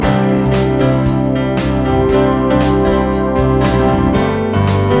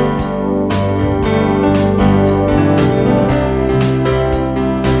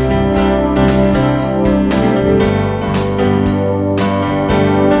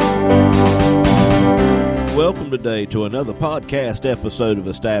Welcome today to another podcast episode of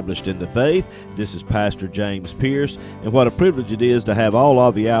Established in the Faith. This is Pastor James Pierce, and what a privilege it is to have all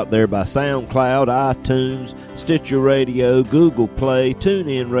of you out there by SoundCloud, iTunes, Stitcher Radio, Google Play,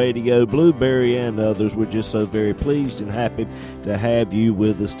 TuneIn Radio, Blueberry, and others. We're just so very pleased and happy to have you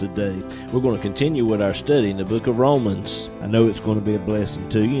with us today. We're going to continue with our study in the book of Romans. I know it's going to be a blessing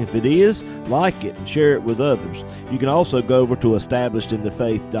to you. If it is, like it and share it with others. You can also go over to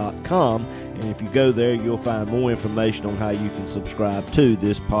establishedinthefaith.com, and if you go there, you'll find more information on how you can subscribe to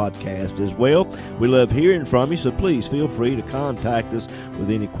this podcast as well. We love hearing from you, so please feel free to contact us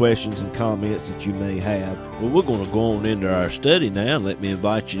with any questions and comments that you may have. Well, we're going to go on into our study now. Let me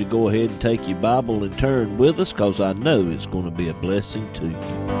invite you to go ahead and take your Bible and turn with us, because I know it's going to be a blessing to you.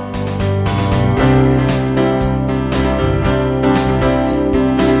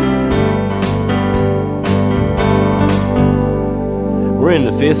 We're in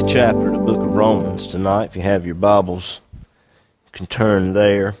the 5th chapter of the book of Romans tonight. If you have your Bibles, you can turn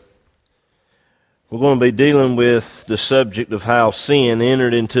there. We're going to be dealing with the subject of how sin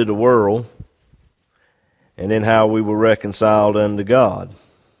entered into the world and then how we were reconciled unto God.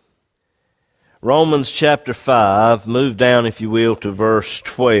 Romans chapter 5, move down if you will to verse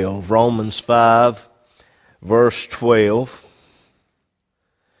 12. Romans 5, verse 12.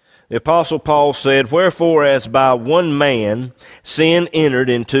 The Apostle Paul said, "Wherefore, as by one man sin entered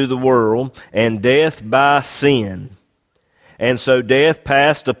into the world, and death by sin. And so death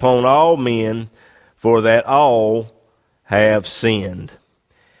passed upon all men, for that all have sinned."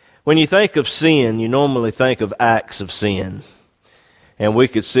 When you think of sin, you normally think of acts of sin. And we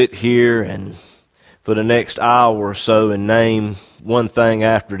could sit here and for the next hour or so and name one thing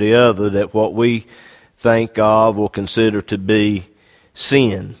after the other that what we think of or consider to be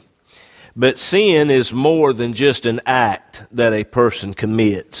sin. But sin is more than just an act that a person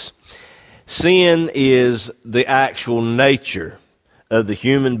commits. Sin is the actual nature of the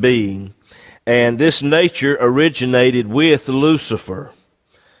human being, and this nature originated with Lucifer.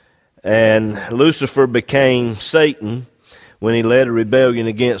 And Lucifer became Satan when he led a rebellion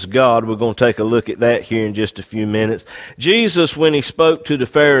against God. We're going to take a look at that here in just a few minutes. Jesus, when he spoke to the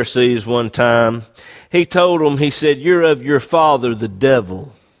Pharisees one time, he told them, he said, "You're of your father the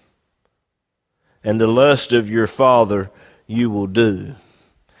devil, and the lust of your father you will do."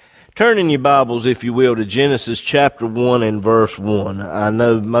 Turn in your Bibles, if you will, to Genesis chapter 1 and verse 1. I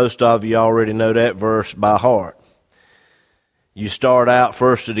know most of you already know that verse by heart. You start out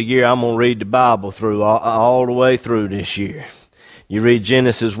first of the year, I'm going to read the Bible through all the way through this year. You read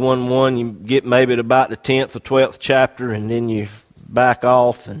Genesis 1:1, you get maybe to about the 10th or 12th chapter, and then you back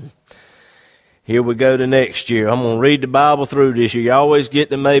off, and here we go to next year. I'm going to read the Bible through this year. You always get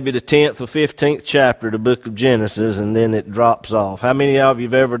to maybe the 10th or 15th chapter of the book of Genesis, and then it drops off. How many of you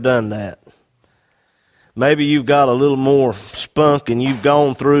have ever done that? Maybe you've got a little more spunk and you've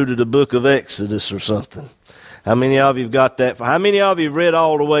gone through to the book of Exodus or something. How many of you have got that? How many of you have read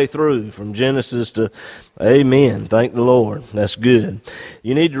all the way through from Genesis to Amen? Thank the Lord. That's good.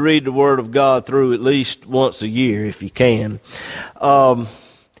 You need to read the Word of God through at least once a year if you can.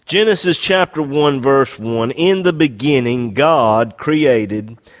 Genesis chapter 1, verse 1, "In the beginning God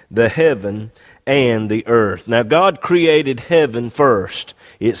created the heaven and the earth." Now, God created heaven first.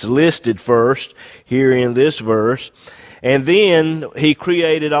 It's listed first here in this verse. And then He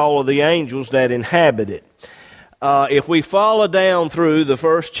created all of the angels that inhabit it. If we follow down through the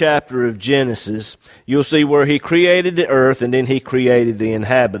first chapter of Genesis, you'll see where He created the earth and then He created the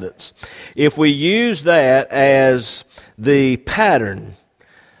inhabitants. If we use that as the pattern,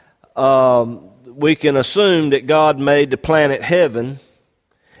 we can assume that God made the planet heaven,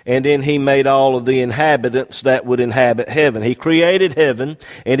 and then He made all of the inhabitants that would inhabit heaven. He created heaven,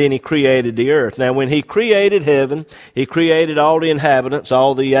 and then He created the earth. Now, when He created heaven, He created all the inhabitants,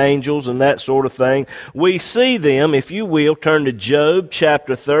 all the angels and that sort of thing. We see them, if you will, turn to Job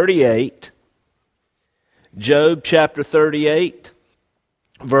chapter 38. Job chapter 38,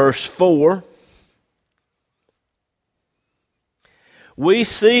 verse 4. We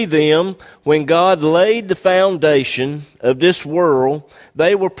see them when God laid the foundation of this world,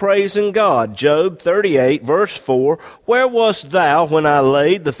 they were praising God. Job 38, verse 4, "Where wast thou when I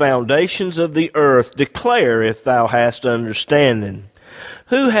laid the foundations of the earth? Declare if thou hast understanding.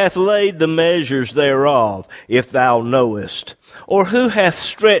 Who hath laid the measures thereof, if thou knowest? Or who hath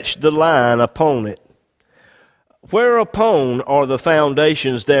stretched the line upon it? Whereupon are the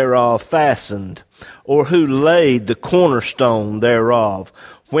foundations thereof fastened? Or who laid the cornerstone thereof?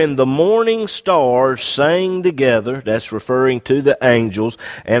 When the morning stars sang together," that's referring to the angels,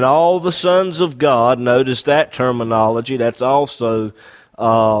 "and all the sons of God," notice that terminology, that's also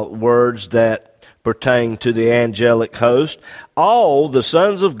words that pertaining to the angelic host, all the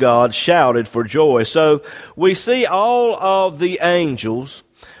sons of God shouted for joy. So we see all of the angels,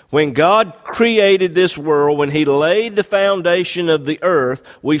 when God created this world, when He laid the foundation of the earth,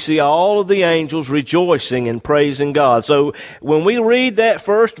 we see all of the angels rejoicing and praising God. So when we read that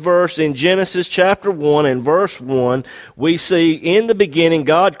first verse in Genesis chapter 1 and verse 1, we see in the beginning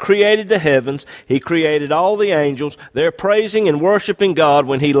God created the heavens. He created all the angels. They're praising and worshiping God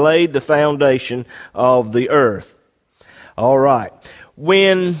when He laid the foundation of the earth. All right.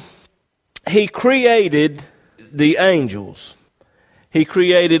 When He created the angels, He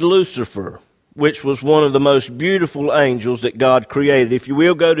created Lucifer, which was one of the most beautiful angels that God created. If you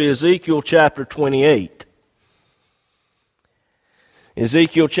will, go to Ezekiel chapter 28.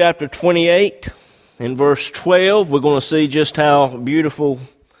 Ezekiel chapter 28 and verse 12, we're going to see just how beautiful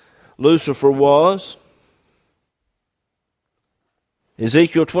Lucifer was.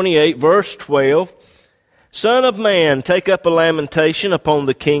 Ezekiel 28, verse 12. Son of man, take up a lamentation upon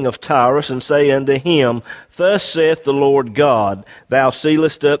the king of Tyrus, and say unto him, Thus saith the Lord God, Thou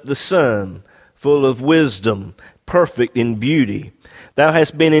sealest up the sun, full of wisdom, perfect in beauty. Thou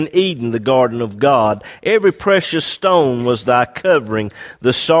hast been in Eden, the garden of God. Every precious stone was thy covering,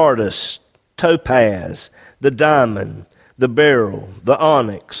 the sardius, topaz, the diamond, the beryl, the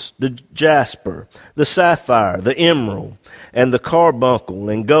onyx, the jasper, the sapphire, the emerald, and the carbuncle,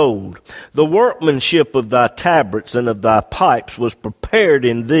 and gold. The workmanship of thy tabrets and of thy pipes was prepared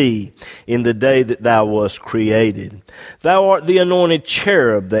in thee in the day that thou wast created. Thou art the anointed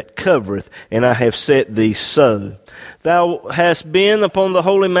cherub that covereth, and I have set thee so. Thou hast been upon the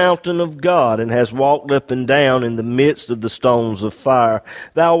holy mountain of God, and hast walked up and down in the midst of the stones of fire.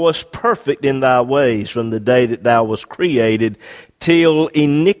 Thou wast perfect in thy ways from the day that thou wast created, till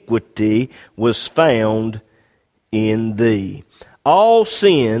iniquity was found in thee. All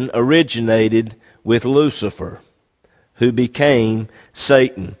sin originated with Lucifer, who became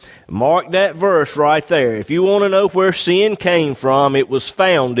Satan. Mark that verse right there. If you want to know where sin came from, it was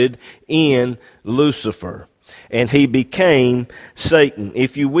founded in Lucifer, and he became Satan.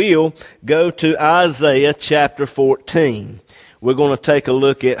 If you will, go to Isaiah chapter 14. We're going to take a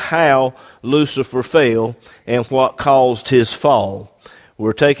look at how Lucifer fell and what caused his fall.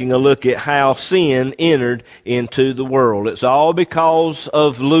 We're taking a look at how sin entered into the world. It's all because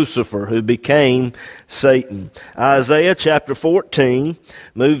of Lucifer, who became Satan. Isaiah chapter 14,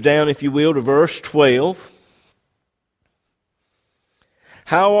 move down, if you will, to verse 12.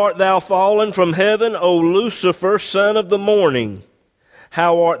 How art thou fallen from heaven, O Lucifer, son of the morning?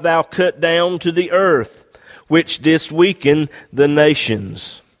 How art thou cut down to the earth, which didst weaken the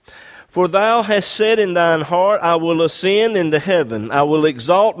nations? For thou hast said in thine heart, I will ascend into heaven. I will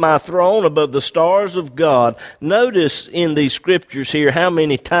exalt my throne above the stars of God. Notice in these scriptures here how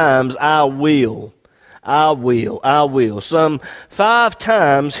many times I will. I will, I will. Some 5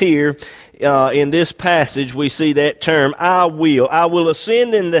 times here in this passage we see that term, I will. I will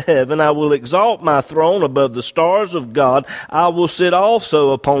ascend into heaven. I will exalt my throne above the stars of God. I will sit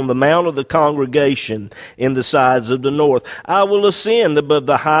also upon the mount of the congregation in the sides of the north. I will ascend above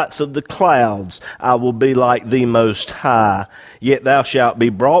the heights of the clouds. I will be like the Most High. Yet thou shalt be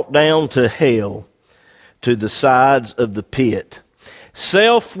brought down to hell, to the sides of the pit.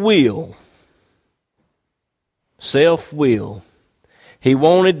 Self-will. Self-will. He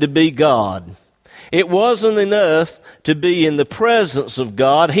wanted to be God. It wasn't enough to be in the presence of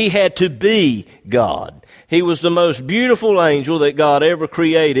God. He had to be God. He was the most beautiful angel that God ever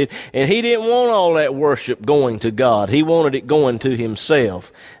created, and he didn't want all that worship going to God. He wanted it going to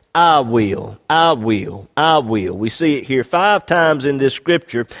himself. I will, I will, I will. We see it here 5 times in this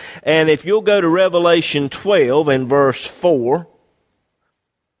scripture, and if you'll go to Revelation 12 and verse 4,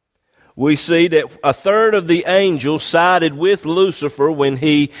 we see that a third of the angels sided with Lucifer when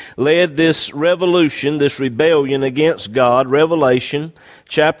he led this revolution, this rebellion against God. Revelation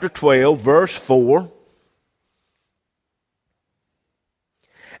chapter 12, verse 4.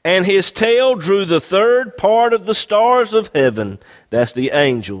 And his tail drew the third part of the stars of heaven. That's the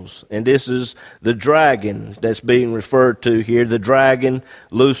angels. And this is the dragon that's being referred to here. The dragon,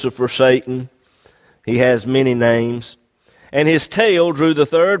 Lucifer, Satan. He has many names. And his tail drew the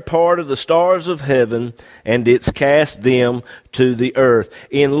third part of the stars of heaven, and didst cast them to the earth.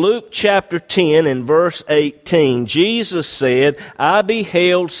 In Luke chapter 10 and verse 18, Jesus said, I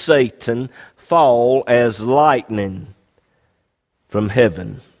beheld Satan fall as lightning from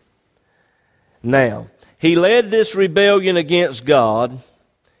heaven. Now, he led this rebellion against God,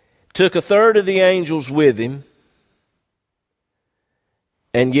 took a third of the angels with him,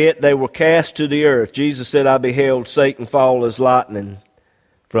 and yet they were cast to the earth. Jesus said, I beheld Satan fall as lightning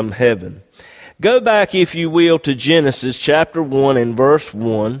from heaven. Go back, if you will, to Genesis chapter 1 and verse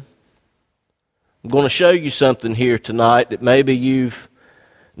 1. I'm going to show you something here tonight that maybe you've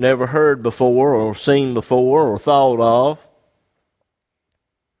never heard before or seen before or thought of.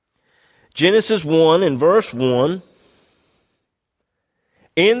 Genesis 1 and verse 1.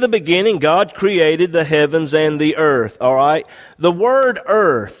 In the beginning, God created the heavens and the earth. All right? The word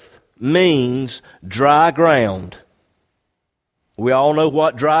earth means dry ground. We all know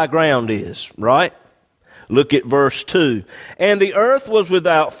what dry ground is, right? Look at verse 2. And the earth was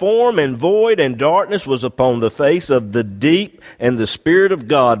without form and void, and darkness was upon the face of the deep, and the Spirit of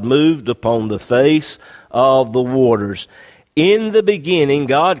God moved upon the face of the waters. In the beginning,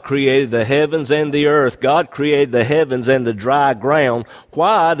 God created the heavens and the earth. God created the heavens and the dry ground.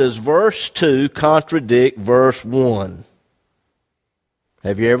 Why does verse 2 contradict verse 1?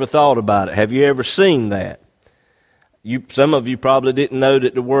 Have you ever thought about it? Have you ever seen that? Some of you probably didn't know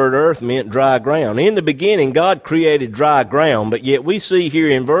that the word earth meant dry ground. In the beginning, God created dry ground, but yet we see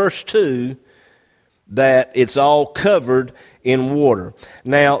here in verse 2 that it's all covered in water.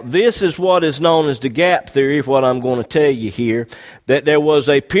 Now, this is what is known as the gap theory, what I'm going to tell you here, that there was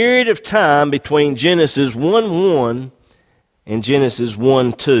a period of time between Genesis 1:1 and Genesis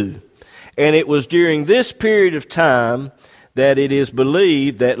 1:2. And it was during this period of time that it is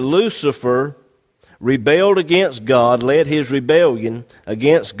believed that Lucifer rebelled against God, led his rebellion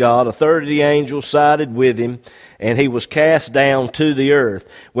against God. A third of the angels sided with him, and he was cast down to the earth.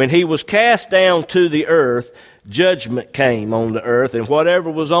 When he was cast down to the earth, judgment came on the earth, and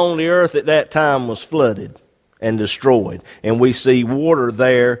whatever was on the earth at that time was flooded and destroyed. And we see water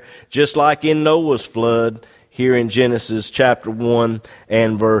there, just like in Noah's flood, here in Genesis chapter 1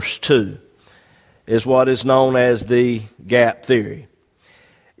 and verse 2, is what is known as the gap theory.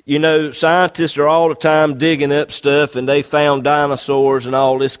 You know, scientists are all the time digging up stuff, and they found dinosaurs and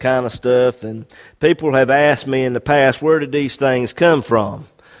all this kind of stuff. And people have asked me in the past, where did these things come from?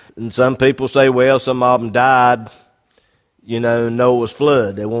 And some people say, well, some of them died, in Noah's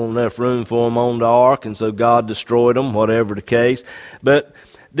flood. There wasn't enough room for them on the ark, and so God destroyed them, whatever the case. But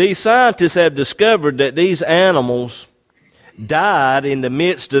these scientists have discovered that these animals died in the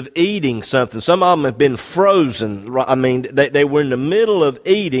midst of eating something. Some of them have been frozen. I mean, they were in the middle of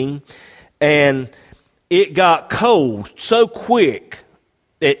eating, and it got cold so quick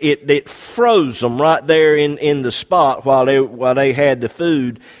that it froze them right there in the spot while they had the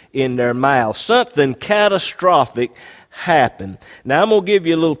food in their mouth. Something catastrophic happened. Now, I'm going to give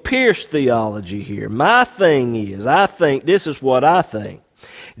you a little Pierce theology here. My thing is, this is what I think.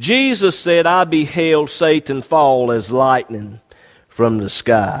 Jesus said, I beheld Satan fall as lightning from the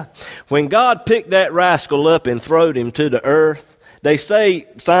sky. When God picked that rascal up and throwed him to the earth, they say,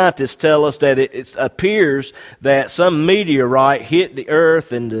 scientists tell us that it appears that some meteorite hit the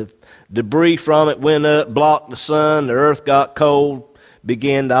earth and the debris from it went up, blocked the sun, the earth got cold,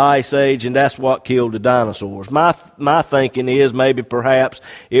 began the ice age, and that's what killed the dinosaurs. My thinking is maybe perhaps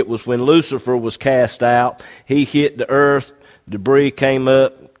it was when Lucifer was cast out, he hit the earth, debris came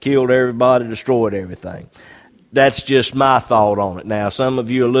up, killed everybody, destroyed everything. That's just my thought on it. Now, some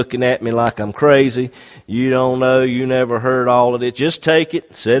of you are looking at me like I'm crazy. You don't know. You never heard all of it. Just take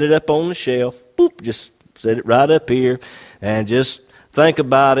it, set it up on the shelf. Boop, just set it right up here and just think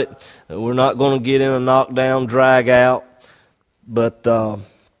about it. We're not going to get in a knockdown, drag out. But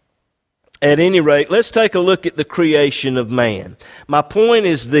at any rate, let's take a look at the creation of man. My point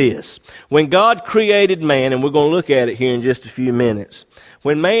is this. When God created man, and we're going to look at it here in just a few minutes,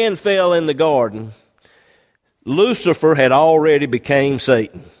 when man fell in the garden, Lucifer had already became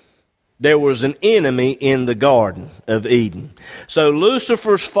Satan. There was an enemy in the Garden of Eden. So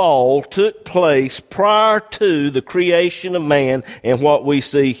Lucifer's fall took place prior to the creation of man and what we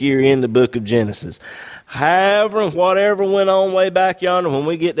see here in the book of Genesis. However, whatever went on way back yonder, when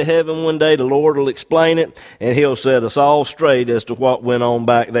we get to heaven one day, the Lord will explain it, and He'll set us all straight as to what went on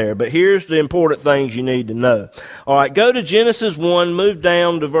back there. But here's the important things you need to know. All right, go to Genesis 1, move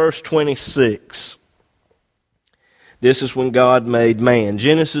down to verse 26. This is when God made man.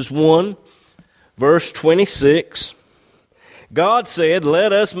 Genesis 1, verse 26. God said,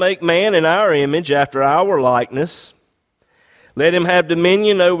 let us make man in our image, after our likeness. Let him have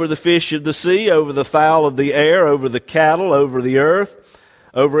dominion over the fish of the sea, over the fowl of the air, over the cattle, over the earth,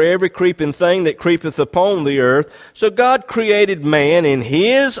 over every creeping thing that creepeth upon the earth. So God created man in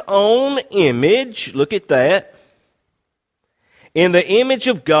His own image. Look at that. In the image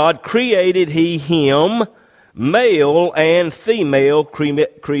of God created He him. Male and female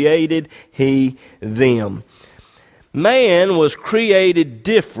created He them. Man was created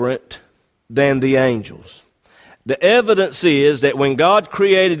different than the angels. The evidence is that when God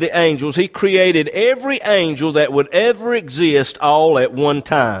created the angels, He created every angel that would ever exist all at one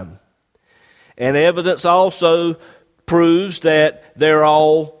time. And evidence also proves that they're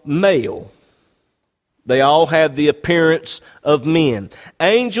all male. They all have the appearance of men.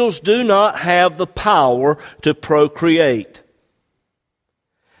 Angels do not have the power to procreate.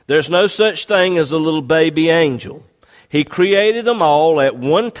 There's no such thing as a little baby angel. He created them all at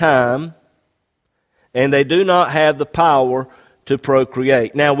one time, and they do not have the power to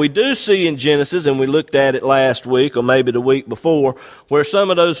procreate. Now, we do see in Genesis, and we looked at it last week or maybe the week before, where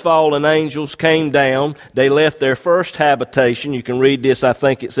some of those fallen angels came down. They left their first habitation. You can read this, I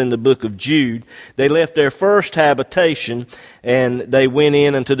think it's in the book of Jude. They left their first habitation, and they went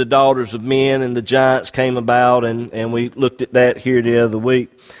in unto the daughters of men, and the giants came about, and we looked at that here the other week.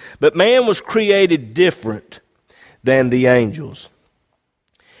 But man was created different than the angels.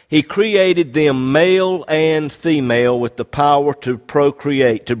 He created them male and female with the power to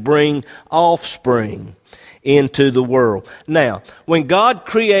procreate, to bring offspring into the world. Now, when God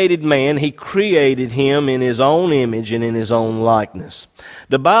created man, He created him in His own image and in His own likeness.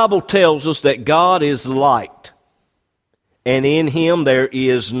 The Bible tells us that God is light, and in Him there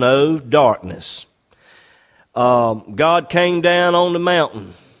is no darkness. God came down on the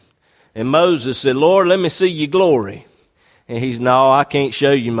mountain, and Moses said, "Lord, let me see your glory." And he's, "No, I can't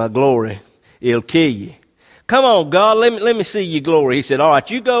show you my glory. It'll kill you." "Come on, God, let me see your glory." He said, "All right,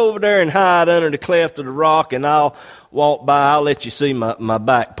 you go over there and hide under the cleft of the rock, and I'll walk by. I'll let you see my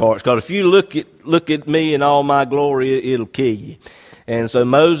back parts. Because if you look at me and all my glory, it'll kill you." And so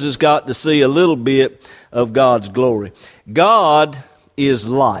Moses got to see a little bit of God's glory. God is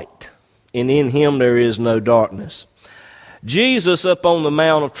light, and in Him there is no darkness. Jesus up on the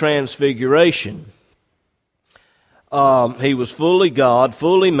Mount of Transfiguration, He was fully God,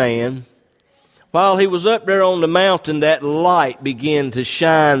 fully man. While He was up there on the mountain, that light began to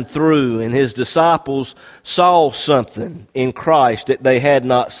shine through, and His disciples saw something in Christ that they had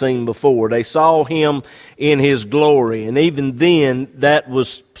not seen before. They saw Him in His glory, and even then that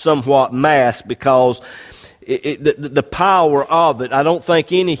was somewhat masked because the power of it, I don't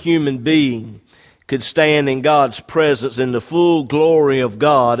think any human being could stand in God's presence in the full glory of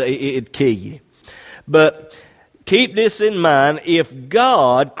God. It'd kill you. But keep this in mind. If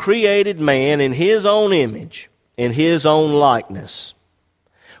God created man in His own image, in His own likeness,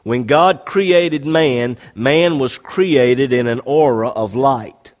 when God created man, man was created in an aura of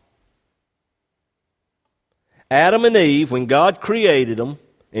light. Adam and Eve, when God created them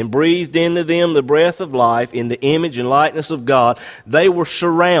and breathed into them the breath of life in the image and likeness of God, they were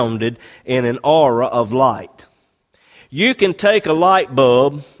surrounded in an aura of light. You can take a light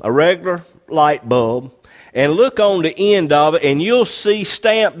bulb, a regular light bulb, and look on the end of it, and you'll see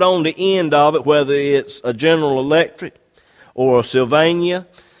stamped on the end of it, whether it's a General Electric or a Sylvania.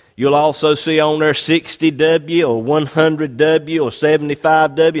 You'll also see on there 60W or 100W or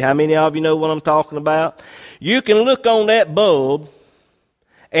 75W. How many of you know what I'm talking about? You can look on that bulb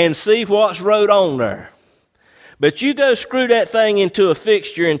and see what's wrote on there. But you go screw that thing into a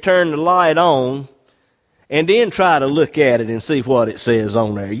fixture and turn the light on, and then try to look at it and see what it says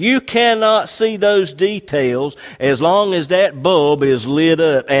on there. You cannot see those details as long as that bulb is lit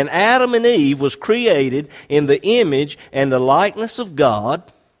up. And Adam and Eve was created in the image and the likeness of God.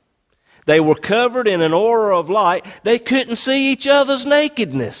 They were covered in an aura of light. They couldn't see each other's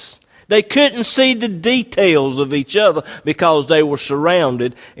nakedness. They couldn't see the details of each other because they were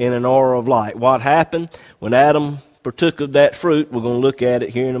surrounded in an aura of light. What happened when Adam partook of that fruit? We're going to look at it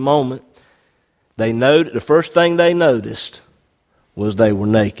here in a moment. The first thing they noticed was they were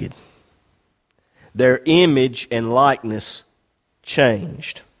naked. Their image and likeness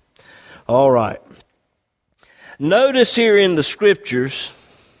changed. All right. Notice here in the Scriptures,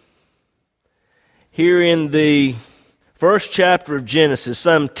 here in the first chapter of Genesis,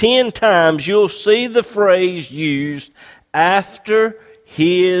 some 10 times you'll see the phrase used, "after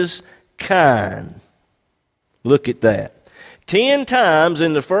his kind." Look at that. 10 times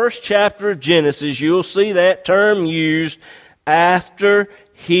in the first chapter of Genesis, you'll see that term used, "after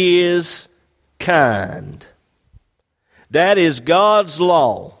his kind." That is God's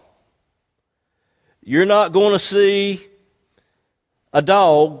law. You're not going to see a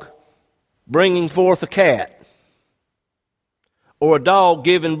dog bringing forth a cat, or a dog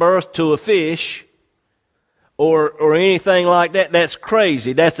giving birth to a fish, or anything like that. That's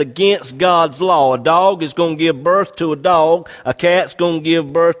crazy. That's against God's law. A dog is going to give birth to a dog. A cat's going to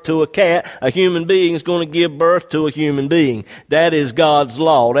give birth to a cat. A human being is going to give birth to a human being. That is God's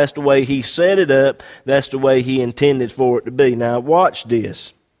law. That's the way He set it up. That's the way He intended for it to be. Now watch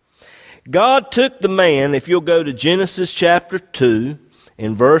this. God took the man, if you'll go to Genesis chapter 2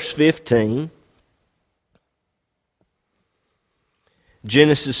 in verse 15.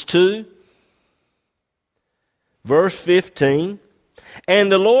 Genesis 2, verse 15.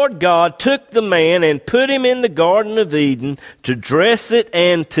 And the Lord God took the man and put him in the Garden of Eden to dress it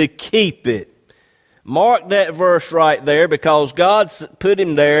and to keep it. Mark that verse right there, because God put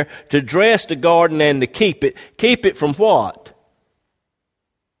him there to dress the garden and to keep it. Keep it from what?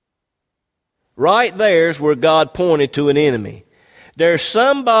 Right there's where God pointed to an enemy. There's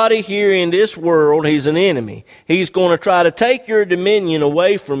somebody here in this world, he's an enemy. He's going to try to take your dominion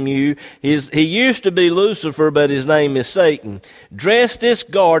away from you. He used to be Lucifer, but his name is Satan. Dress this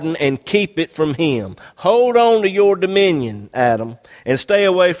garden and keep it from him. Hold on to your dominion, Adam, and stay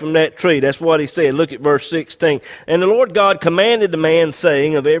away from that tree. That's what he said. Look at verse 16. And the Lord God commanded the man,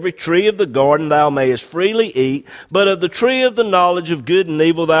 saying, Of every tree of the garden thou mayest freely eat, but of the tree of the knowledge of good and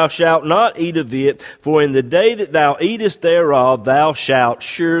evil thou shalt not eat of it, for in the day that thou eatest thereof thou shalt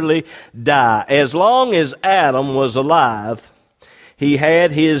surely die. As long as Adam was alive, he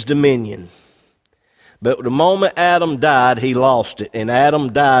had his dominion. But the moment Adam died, he lost it. And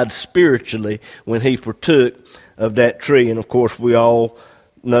Adam died spiritually when he partook of that tree. And of course, we all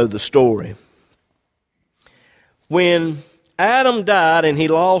know the story. When Adam died and he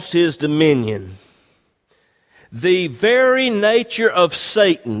lost his dominion, the very nature of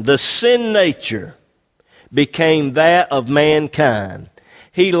Satan, the sin nature, became that of mankind.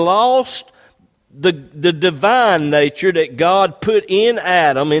 He lost the divine nature that God put in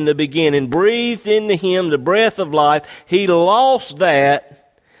Adam in the beginning, breathed into him the breath of life. He lost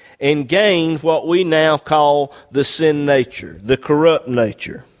that and gained what we now call the sin nature, the corrupt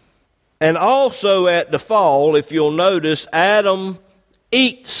nature. And also at the fall, if you'll notice, Adam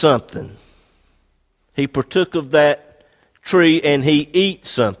ate something. He partook of that tree and he ate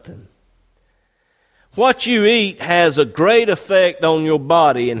something. What you eat has a great effect on your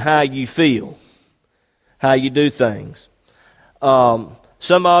body and how you feel, how you do things.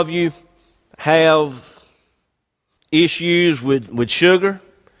 Some of you have issues with sugar.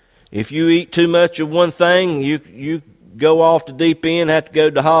 If you eat too much of one thing, you go off the deep end, have to go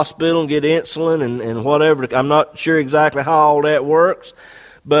to the hospital and get insulin and whatever. I'm not sure exactly how all that works,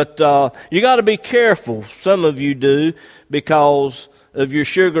 but you got to be careful. Some of you do, because of your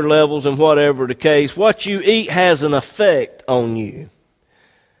sugar levels and whatever the case. What you eat has an effect on you.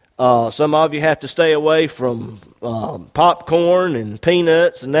 Some of you have to stay away from popcorn and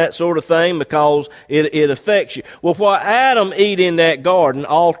peanuts and that sort of thing, because it affects you. Well, what Adam ate in that garden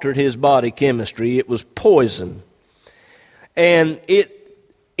altered his body chemistry. It was poison. And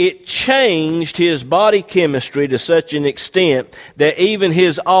it changed his body chemistry to such an extent that even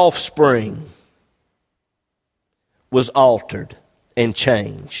his offspring was altered and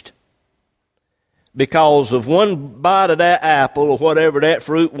changed because of one bite of that apple or whatever that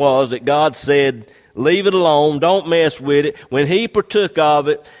fruit was that God said, leave it alone, don't mess with it. When he partook of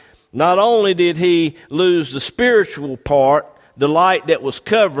it, not only did he lose the spiritual part, the light that was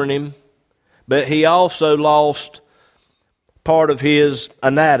covering him, but he also lost part of his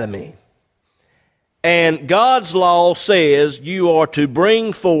anatomy. And God's law says you are to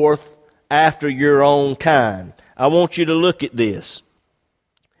bring forth after your own kind. I want you to look at this.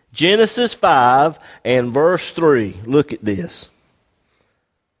 Genesis 5 and verse 3. Look at this.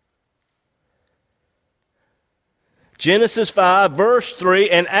 Genesis 5 verse 3.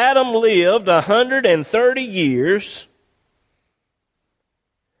 And Adam lived 130 years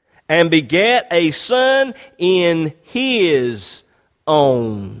and begat a son in his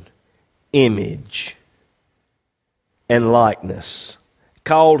own image and likeness.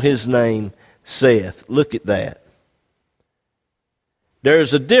 Called his name Seth. Look at that.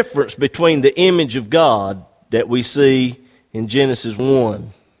 There's a difference between the image of God that we see in Genesis 1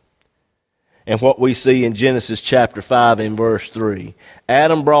 and what we see in Genesis chapter 5 and verse 3.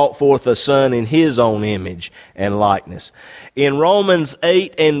 Adam brought forth a son in his own image and likeness. In Romans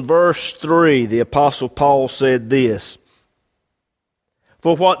 8 and verse 3, the Apostle Paul said this,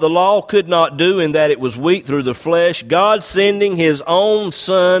 For what the law could not do in that it was weak through the flesh, God sending his own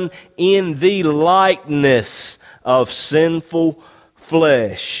Son in the likeness of sinful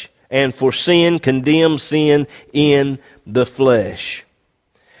flesh, and for sin condemned sin in the flesh.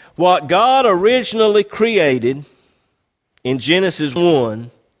 What God originally created in Genesis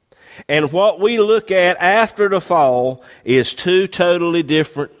 1 and what we look at after the fall is two totally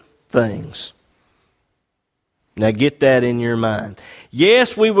different things. Now get that in your mind.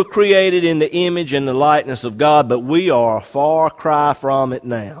 Yes, we were created in the image and the likeness of God, but we are a far cry from it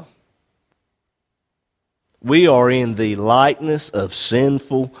now. We are in the likeness of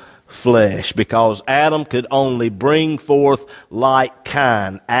sinful flesh, because Adam could only bring forth like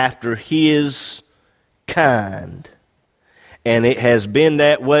kind after his kind. And it has been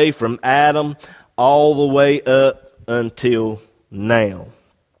that way from Adam all the way up until now.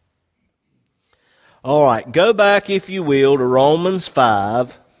 All right, go back, if you will, to Romans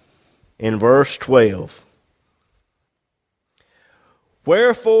 5 in verse 12.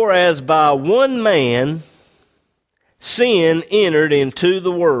 Wherefore, as by one man sin entered into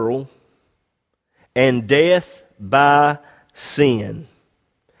the world, and death by sin.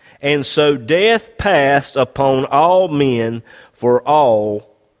 And so death passed upon all men, for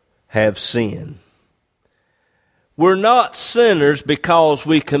all have sinned. We're not sinners because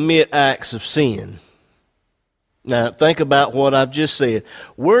we commit acts of sin. Now, think about what I've just said.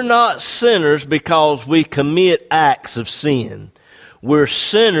 We're not sinners because we commit acts of sin. We're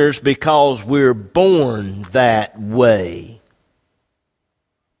sinners because we're born that way.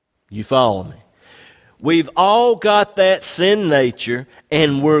 You follow me? We've all got that sin nature,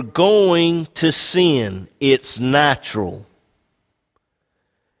 and we're going to sin. It's natural.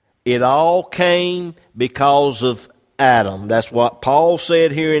 It all came because of Adam. That's what Paul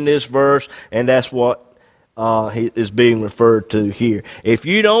said here in this verse, and that's what is being referred to here. If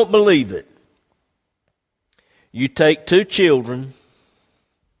you don't believe it, you take two children,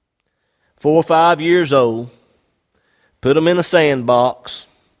 4 or 5 years old, put them in a sandbox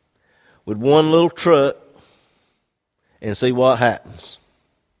with one little truck, and see what happens.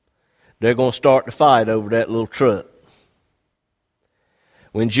 They're going to start to fight over that little truck.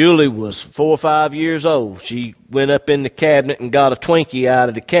 When Julie was 4 or 5 years old, she went up in the cabinet and got a Twinkie out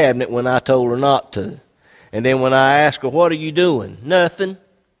of the cabinet when I told her not to. And then when I asked her, "What are you doing?" "Nothing."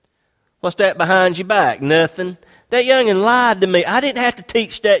 "What's that behind your back?" "Nothing." That youngin' lied to me. I didn't have to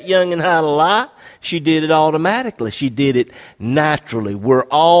teach that youngin' how to lie. She did it automatically. She did it naturally. We're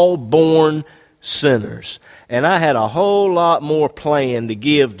all born sinners. And I had a whole lot more planned to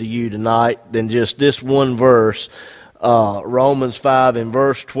give to you tonight than just this one verse, Romans 5 and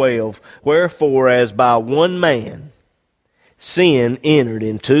verse 12. Wherefore, as by one man sin entered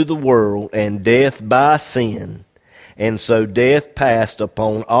into the world, and death by sin, and so death passed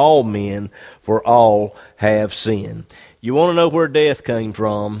upon all men, for all have sinned. You want to know where death came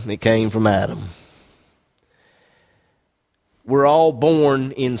from? It came from Adam. We're all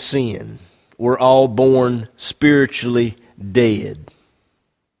born in sin. We're all born spiritually dead.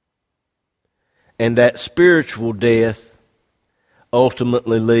 And that spiritual death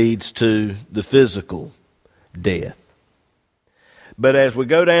ultimately leads to the physical death. But as we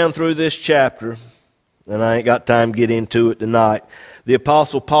go down through this chapter, and I ain't got time to get into it tonight, the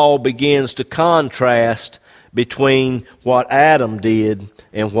Apostle Paul begins to contrast between what Adam did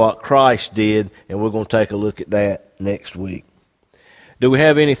and what Christ did, and we're going to take a look at that next week. Do we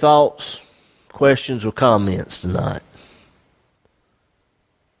have any thoughts, questions, or comments tonight?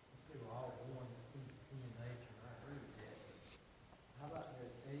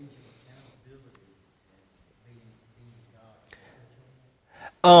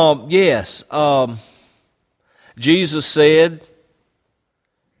 Yes. Jesus said,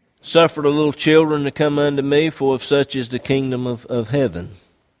 "Suffer the little children to come unto me, for of such is the kingdom of heaven."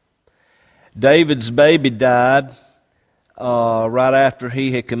 David's baby died right after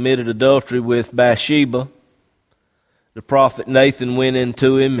he had committed adultery with Bathsheba. The prophet Nathan went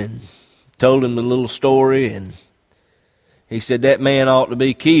into him and told him the little story, and he said, "That man ought to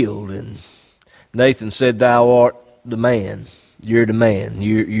be killed." And Nathan said, "Thou art the man. You're the man.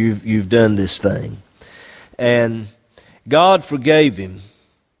 You've done this thing." And God forgave him.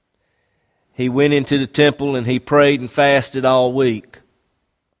 He went into the temple and he prayed and fasted all week.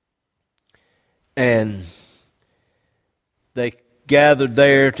 And they gathered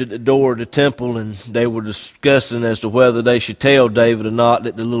there to the door of the temple, and they were discussing as to whether they should tell David or not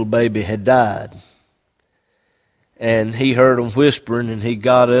that the little baby had died. And he heard them whispering, and he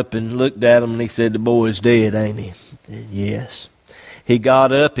got up and looked at them, and he said, "The boy's dead, ain't he?" He said, "Yes." He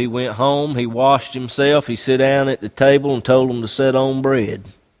got up, he went home, he washed himself, he sat down at the table and told them to set on bread.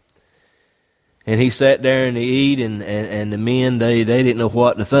 And he sat there and he ate, and the men, they didn't know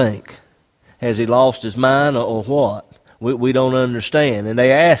what to think. Has he lost his mind or what? We don't understand. And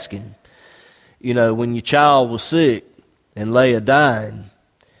they asked him, when your child was sick and lay a-dying,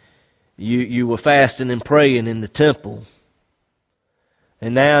 you were fasting and praying in the temple.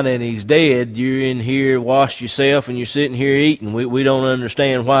 And now that he's dead, you're in here, washed yourself, and you're sitting here eating. We don't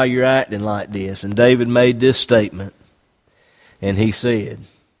understand why you're acting like this. And David made this statement, and he said,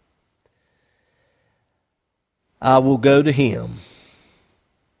 "I will go to him,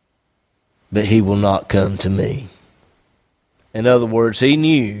 but he will not come to me. In other words, he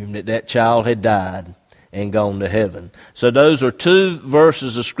knew that that child had died and gone to heaven. So those are two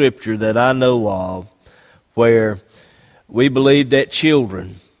verses of Scripture that I know of where we believe that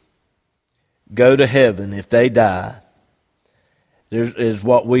children go to heaven if they die. There is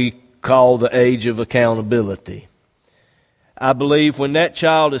what we call the age of accountability. I believe when that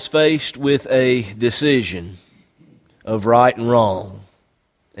child is faced with a decision of right and wrong,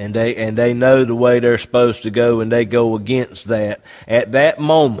 and they know the way they're supposed to go, and they go against that, at that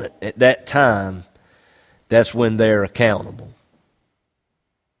moment, at that time, that's when they're accountable.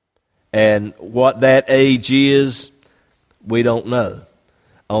 And what that age is, we don't know.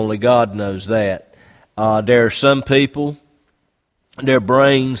 Only God knows that. There are some people, their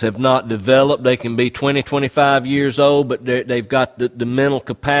brains have not developed. They can be 20, 25 years old, but they've got the mental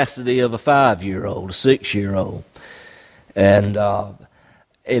capacity of a 5-year-old, a 6-year-old. And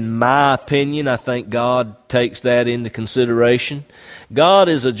in my opinion, I think God takes that into consideration. God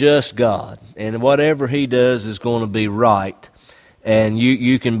is a just God, and whatever He does is going to be right, and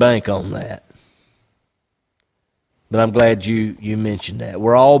you can bank on that. But I'm glad you mentioned that.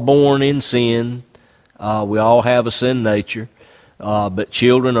 We're all born in sin. We all have a sin nature. But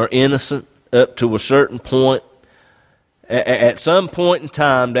children are innocent up to a certain point. At some point in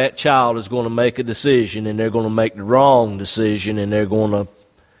time, that child is going to make a decision, and they're going to make the wrong decision, and they're going to,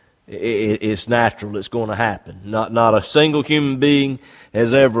 it's natural, it's going to happen. Not a single human being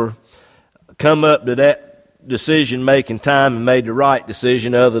has ever come up to that decision-making time and made the right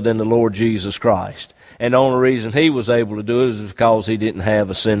decision other than the Lord Jesus Christ. And the only reason he was able to do it is because he didn't have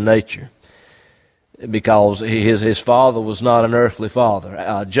a sin nature. Because his father was not an earthly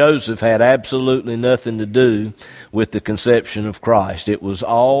father. Joseph had absolutely nothing to do with the conception of Christ. It was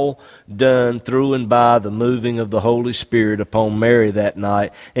all done through and by the moving of the Holy Spirit upon Mary that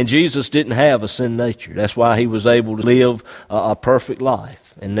night. And Jesus didn't have a sin nature. That's why he was able to live a perfect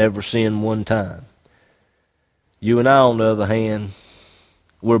life and never sin one time. You and I, on the other hand,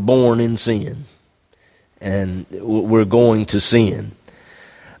 we're born in sin. And we're going to sin.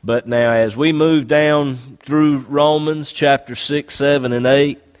 But now as we move down through Romans chapter 6, 7, and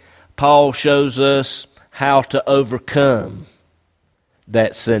 8, Paul shows us how to overcome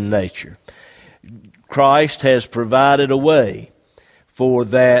that sin nature. Christ has provided a way for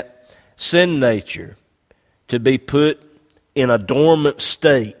that sin nature to be put in a dormant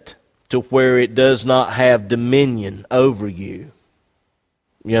state to where it does not have dominion over you.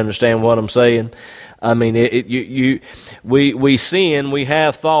 You understand what I'm saying? I mean, we sin, we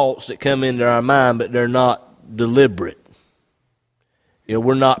have thoughts that come into our mind, but they're not deliberate. You know,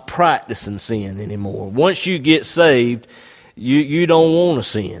 we're not practicing sin anymore. Once you get saved, you don't want to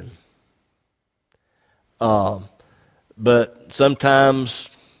sin. But sometimes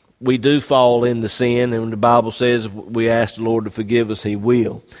we do fall into sin, and the Bible says if we ask the Lord to forgive us, He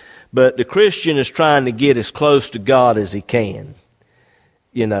will. But the Christian is trying to get as close to God as he can.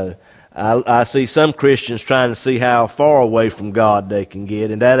 You know, I see some Christians trying to see how far away from God they can get,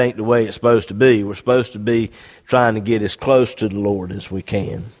 and that ain't the way it's supposed to be. We're supposed to be trying to get as close to the Lord as we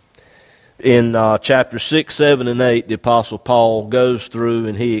can. In chapter 6, 7, and 8, the Apostle Paul goes through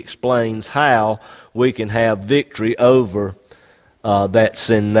and he explains how we can have victory over that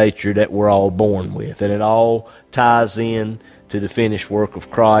sin nature that we're all born with. And it all ties in to the finished work of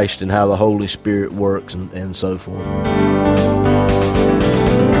Christ and how the Holy Spirit works and so forth.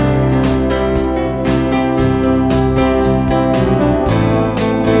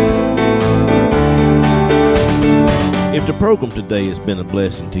 If the program today has been a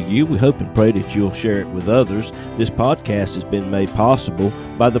blessing to you, we hope and pray that you'll share it with others. This podcast has been made possible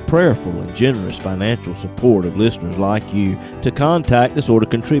by the prayerful and generous financial support of listeners like you. To contact us or to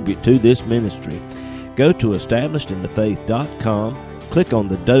contribute to this ministry, go to establishedinthefaith.com, click on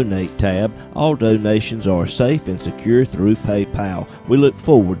the Donate tab. All donations are safe and secure through PayPal. We look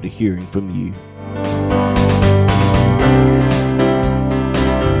forward to hearing from you.